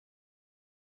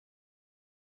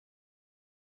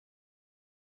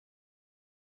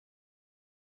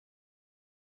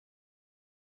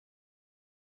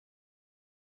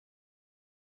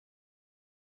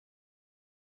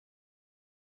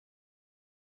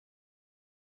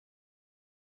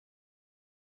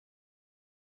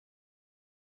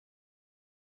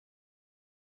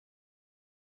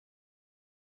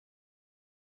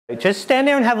Just stand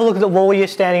there and have a look at the wall you're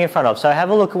standing in front of. So have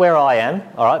a look where I am.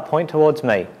 All right, point towards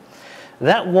me.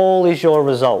 That wall is your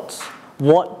results.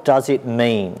 What does it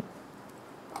mean?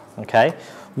 Okay,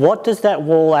 what does that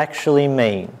wall actually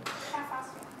mean? How fast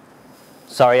you were.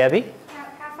 Sorry, Abby?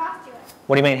 How fast you were.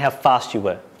 What do you mean how fast you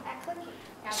were? At clicking.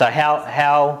 So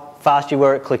how fast you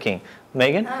were at clicking?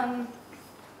 Megan? How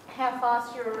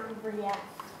fast you react.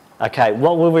 Okay,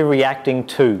 what were we reacting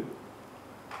to?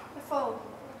 Before.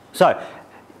 So,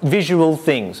 visual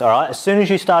things, all right? As soon as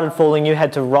you started falling, you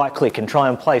had to right-click and try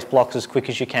and place blocks as quick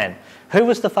as you can. Who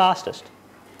was the fastest?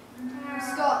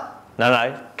 Scott.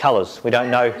 No, colours. We don't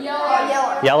know.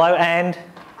 Yellow. Yellow and?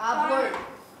 Blue.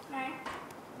 No.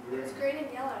 It's green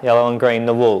and yellow. Yellow and green,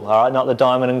 the wool, all right? Not the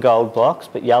diamond and gold blocks,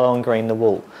 but yellow and green, the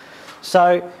wool.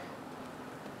 So,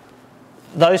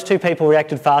 those two people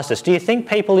reacted fastest. Do you think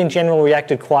people in general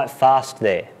reacted quite fast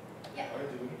there? Yeah.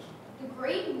 The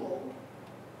green wool.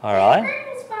 All right. The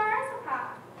green was far apart.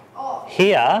 Oh.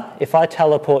 Here, if I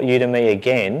teleport you to me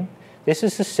again, this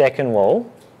is the second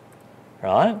wall,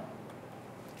 right?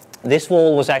 This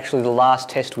wall was actually the last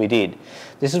test we did.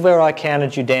 This is where I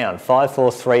counted you down, 5,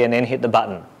 4, 3, and then hit the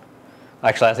button.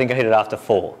 Actually, I think I hit it after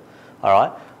 4, all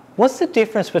right? What's the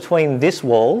difference between this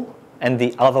wall and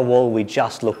the other wall we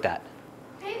just looked at?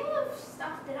 People have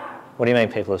stuffed it up. What do you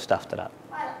mean people have stuffed it up?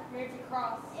 Like, moved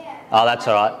across. Yeah. Oh, that's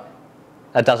all right.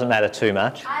 That doesn't matter too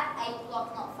much. I have 8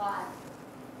 blocks, not 5.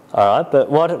 All right,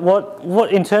 but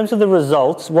what in terms of the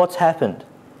results, what's happened?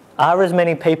 Are as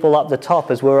many people up the top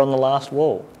as were on the last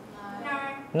wall? No.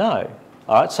 No.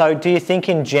 All right, so do you think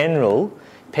in general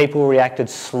people reacted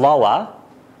slower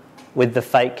with the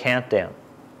fake countdown?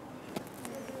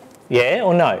 Yeah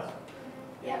or no?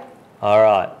 Yeah. All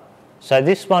right. So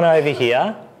this one over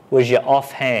here was your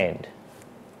offhand.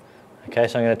 Okay,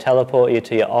 so I'm going to teleport you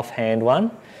to your offhand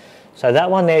one. So that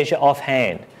one there's your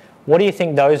offhand. What do you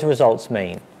think those results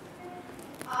mean?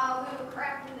 We were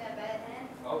correct in their bad hand.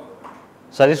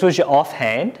 So this was your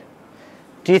offhand.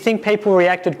 Do you think people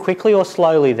reacted quickly or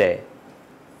slowly there?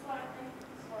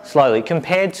 Slowly.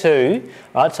 Compared to,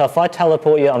 right, so if I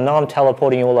teleport you, I know I'm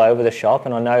teleporting you all over the shop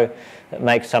and I know it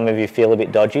makes some of you feel a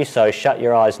bit dodgy, so shut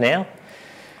your eyes now.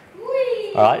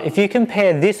 Whee! All right, if you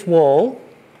compare this wall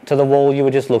to the wall you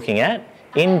were just looking at,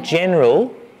 in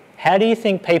general, how do you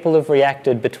think people have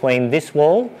reacted between this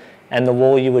wall and the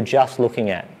wall you were just looking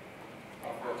at?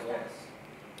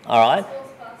 All right.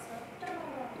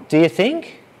 Do you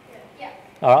think? Yeah.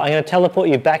 All right, I'm going to teleport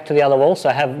you back to the other wall, so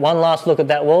have one last look at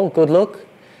that wall. Good look.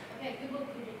 Okay, good look.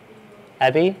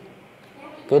 Abby,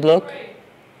 good look.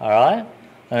 All right, I'm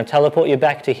going to teleport you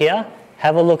back to here.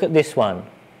 Have a look at this one.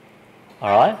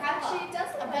 All right. Actually, it does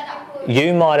look better.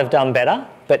 You might have done better,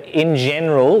 but in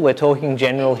general, we're talking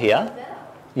general here.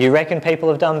 You reckon people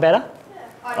have done better?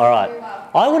 Yeah. All right.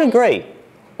 I would agree.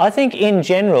 I think in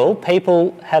general,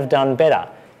 people have done better.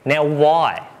 Now,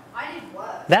 why? I did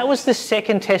worse. That was the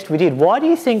second test we did. Why do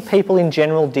you think people in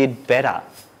general did better?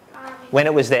 When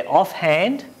it was their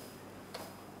offhand,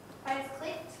 I just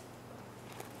clicked.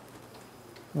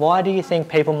 why do you think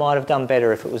people might have done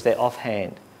better if it was their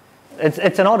offhand?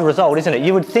 It's an odd result, isn't it?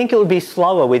 You would think it would be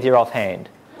slower with your offhand.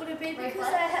 Would it be because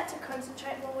they had to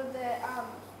concentrate more with their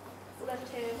left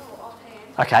hand or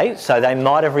offhand? Okay, so they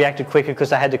might have reacted quicker because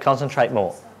they had to concentrate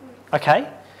more. Okay.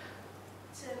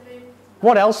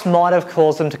 What else might have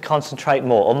caused them to concentrate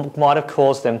more or might have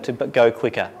caused them to go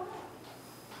quicker?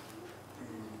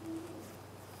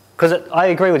 Because I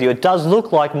agree with you, it does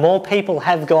look like more people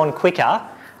have gone quicker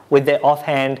with their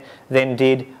offhand than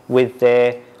did with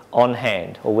their on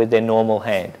hand or with their normal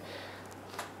hand.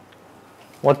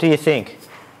 What do you think?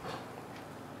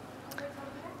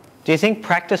 Do you think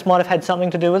practice might have had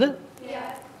something to do with it?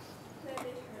 Yeah.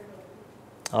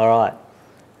 All right.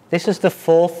 This is the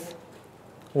fourth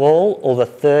wall or the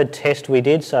third test we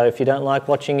did, so if you don't like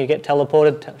watching you get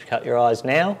teleported, cut your eyes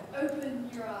now. Open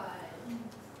your eyes.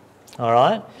 All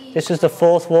right. This is the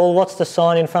fourth wall. What's the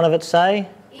sign in front of it say?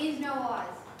 Is no eyes.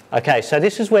 Okay, so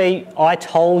this is where I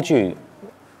told you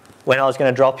when I was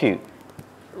going to drop you.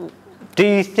 Do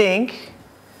you think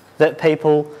that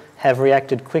people have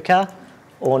reacted quicker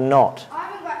or not? I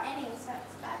haven't got any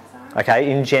stats back, so.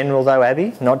 Okay, in general though,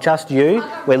 Abby, not just you,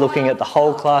 we're looking at the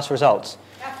whole class results.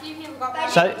 A few people got that.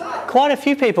 So quite a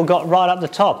few people got right up the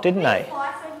top, didn't they?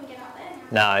 Fly so we can get up there.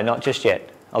 No, not just yet.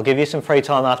 I'll give you some free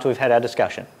time after we've had our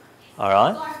discussion. All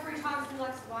right? Like 3 times in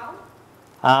like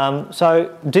survival.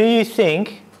 So do you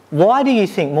think, why do you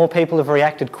think more people have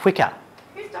reacted quicker?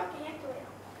 Who's talking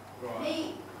actually?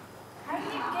 Me. How do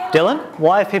you get Dylan,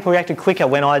 why have people reacted quicker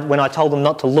when I told them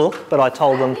not to look, but I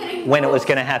told them when it was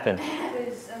going to happen?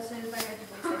 Because as soon as they had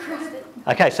to look, they trusted.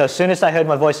 Okay, so as soon as they heard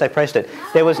my voice, they pressed it.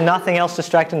 There was nothing else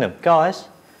distracting them. Guys,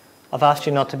 I've asked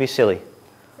you not to be silly.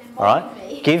 All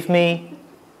right? Give me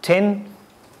 10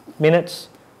 minutes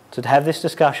to have this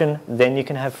discussion, then you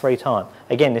can have free time.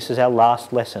 Again, this is our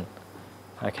last lesson.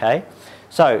 Okay?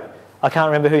 So, I can't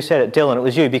remember who said it. Dylan, it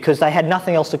was you, because they had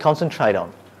nothing else to concentrate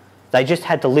on. They just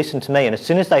had to listen to me, and as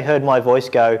soon as they heard my voice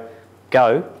go,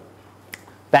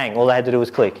 bang, all they had to do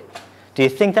was click. Do you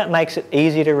think that makes it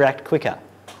easier to react quicker?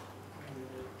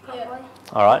 Yeah.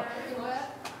 All right.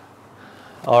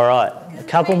 All right. A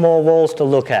couple more walls to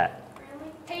look at.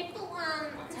 People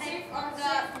take longer.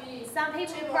 Some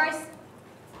people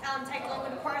take longer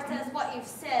to process what you've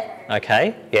said.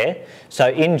 Okay, yeah. So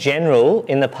in general,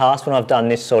 in the past when I've done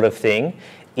this sort of thing,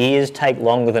 ears take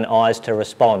longer than eyes to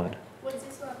respond. What's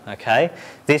this one? Okay.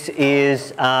 This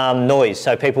is noise.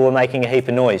 So people were making a heap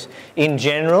of noise. In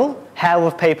general, how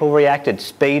have people reacted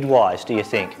speed-wise, do you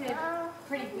think?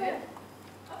 Pretty good.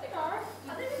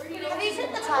 Have you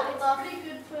set the timing off? Pretty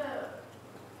good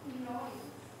for noise.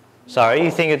 Sorry,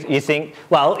 you think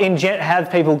well,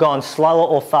 have people gone slower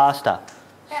or faster?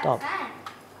 Stop.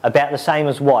 About the same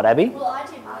as what, Abby? Well, I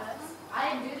did worse.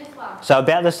 I didn't do this one. So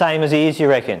about the same as ears, you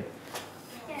reckon?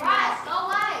 Right, go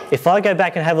away. If I go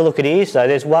back and have a look at ears, though,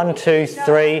 there's 1, 2,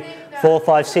 3, 4,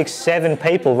 5, 6, 7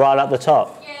 people right up the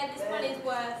top. Yeah, this one is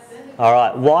worse. All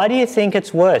right. Why do you think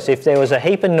it's worse? If there was a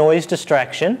heap of noise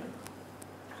distraction?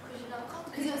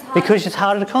 Because it's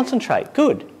harder to concentrate.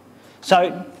 Good.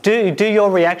 So do your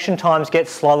reaction times get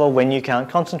slower when you can't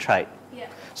concentrate? Yeah.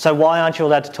 So why aren't you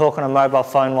allowed to talk on a mobile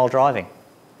phone while driving?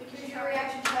 Because your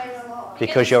reaction time is a lot.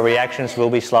 Because your reactions will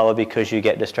be slower because you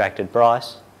get distracted.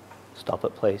 Bryce, stop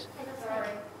it, please. Sorry.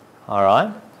 All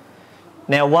right.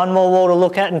 Now, one more wall to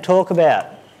look at and talk about.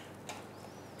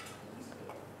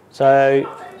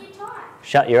 So,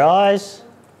 shut your eyes.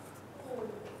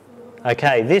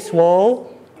 Okay, this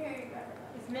wall,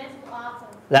 It's mental art.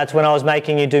 that's when I was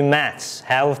making you do maths.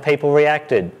 How have people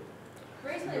reacted?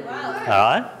 Reasonably well. All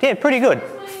right. Yeah, pretty good.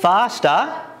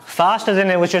 Faster than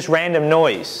it was just random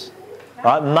noise.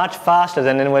 Right? Much faster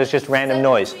than it was just random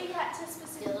noise. We had to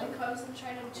specifically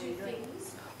concentrate on 2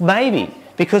 things. Maybe,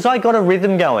 because I got a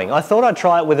rhythm going. I thought I'd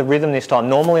try it with a rhythm this time.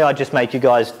 Normally I just make you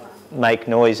guys make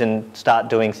noise and start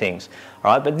doing things.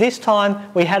 All right, but this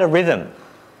time we had a rhythm.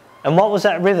 And what was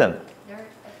that rhythm?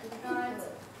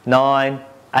 9,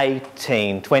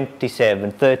 18,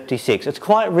 27, 36. It's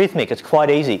quite rhythmic, it's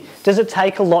quite easy. Does it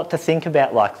take a lot to think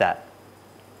about like that?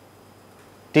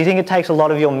 Do you think it takes a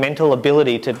lot of your mental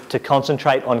ability to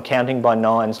concentrate on counting by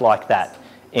 9s like that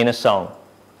in a song?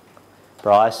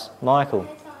 Bryce, Michael,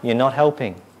 you're not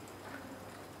helping.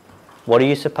 What are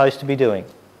you supposed to be doing?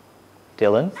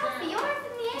 Dylan? Alfie, you're up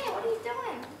in the air. What are you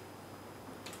doing?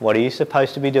 What are you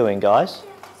supposed to be doing, guys?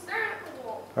 Staring at the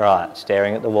wall. Right,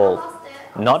 staring at the wall. Lost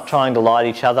it. Not trying to light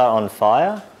each other on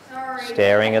fire, Sorry.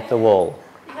 staring at the wall.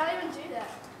 You can't even do that.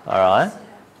 All right?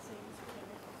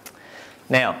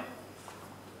 Now,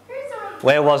 Who's on?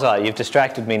 where was I? You've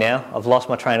distracted me now. I've lost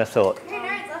my train of thought. Who knows?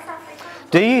 Let's have free time.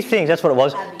 Do you think, that's what it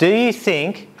was, do you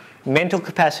think, mental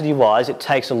capacity wise, it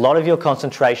takes a lot of your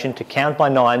concentration to count by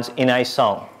 9s in a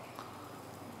song?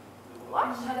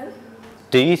 What?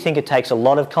 Do you think it takes a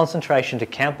lot of concentration to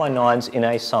count by 9s in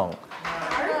a song?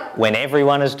 When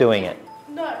everyone is doing it?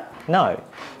 No. No.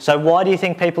 So why do you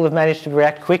think people have managed to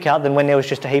react quicker than when there was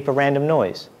just a heap of random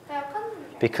noise? They'll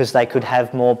concentrate. Because they could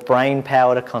have more brain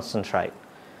power to concentrate.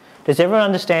 Does everyone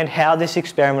understand how this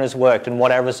experiment has worked and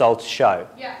what our results show?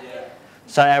 Yeah.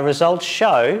 So our results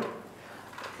show,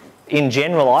 in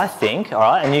general, I think, all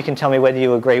right, and you can tell me whether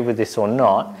you agree with this or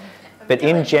not, but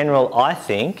in general, I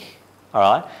think, all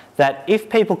right, that if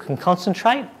people can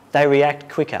concentrate, they react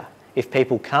quicker. If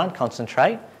people can't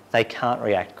concentrate, they can't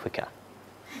react quicker.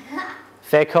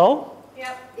 Fair call?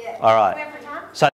 Yep. Yeah. All right.